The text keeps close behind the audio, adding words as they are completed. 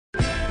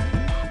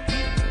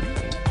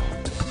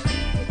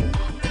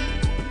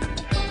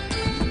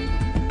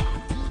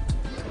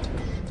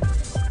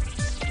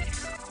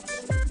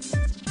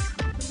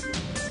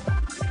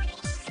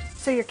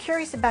So you're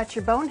curious about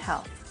your bone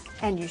health,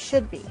 and you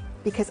should be,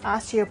 because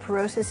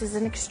osteoporosis is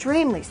an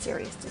extremely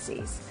serious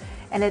disease,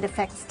 and it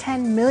affects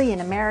 10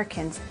 million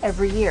Americans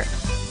every year.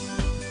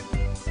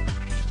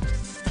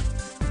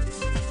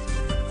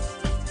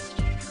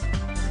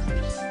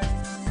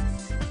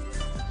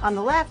 On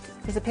the left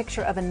is a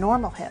picture of a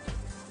normal hip.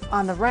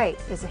 On the right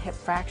is a hip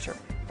fracture.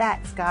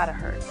 That's gotta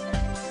hurt.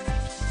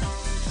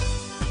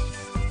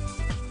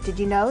 Did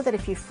you know that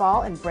if you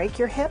fall and break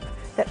your hip,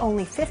 that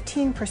only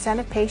 15%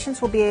 of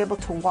patients will be able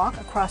to walk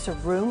across a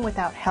room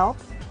without help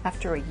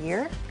after a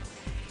year?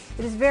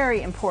 It is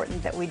very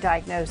important that we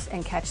diagnose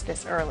and catch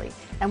this early,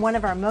 and one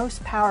of our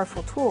most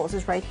powerful tools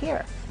is right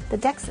here, the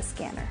DEXA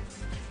scanner.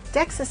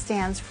 DEXA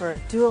stands for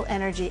Dual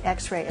Energy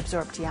X-ray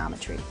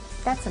Absorptiometry.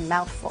 That's a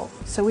mouthful,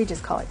 so we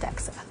just call it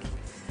DEXA.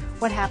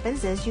 What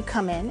happens is you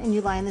come in and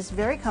you lie in this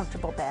very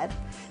comfortable bed.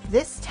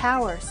 This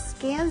tower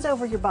scans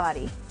over your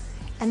body,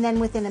 and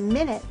then within a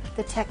minute,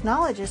 the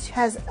technologist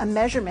has a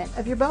measurement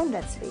of your bone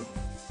density.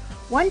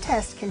 One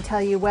test can tell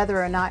you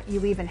whether or not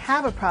you even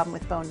have a problem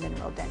with bone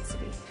mineral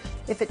density.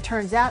 If it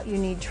turns out you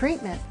need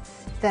treatment,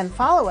 then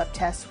follow-up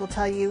tests will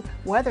tell you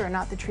whether or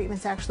not the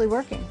treatment's actually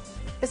working.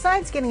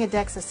 Besides getting a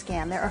DEXA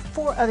scan, there are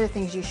 4 other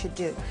things you should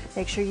do.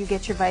 Make sure you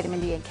get your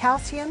vitamin D and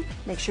calcium,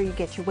 make sure you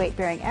get your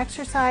weight-bearing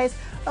exercise,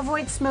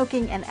 avoid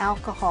smoking and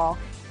alcohol,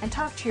 and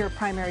talk to your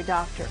primary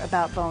doctor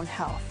about bone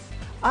health.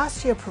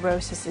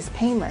 Osteoporosis is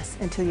painless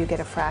until you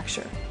get a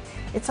fracture.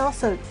 It's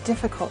also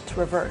difficult to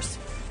reverse,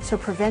 so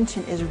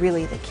prevention is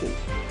really the key.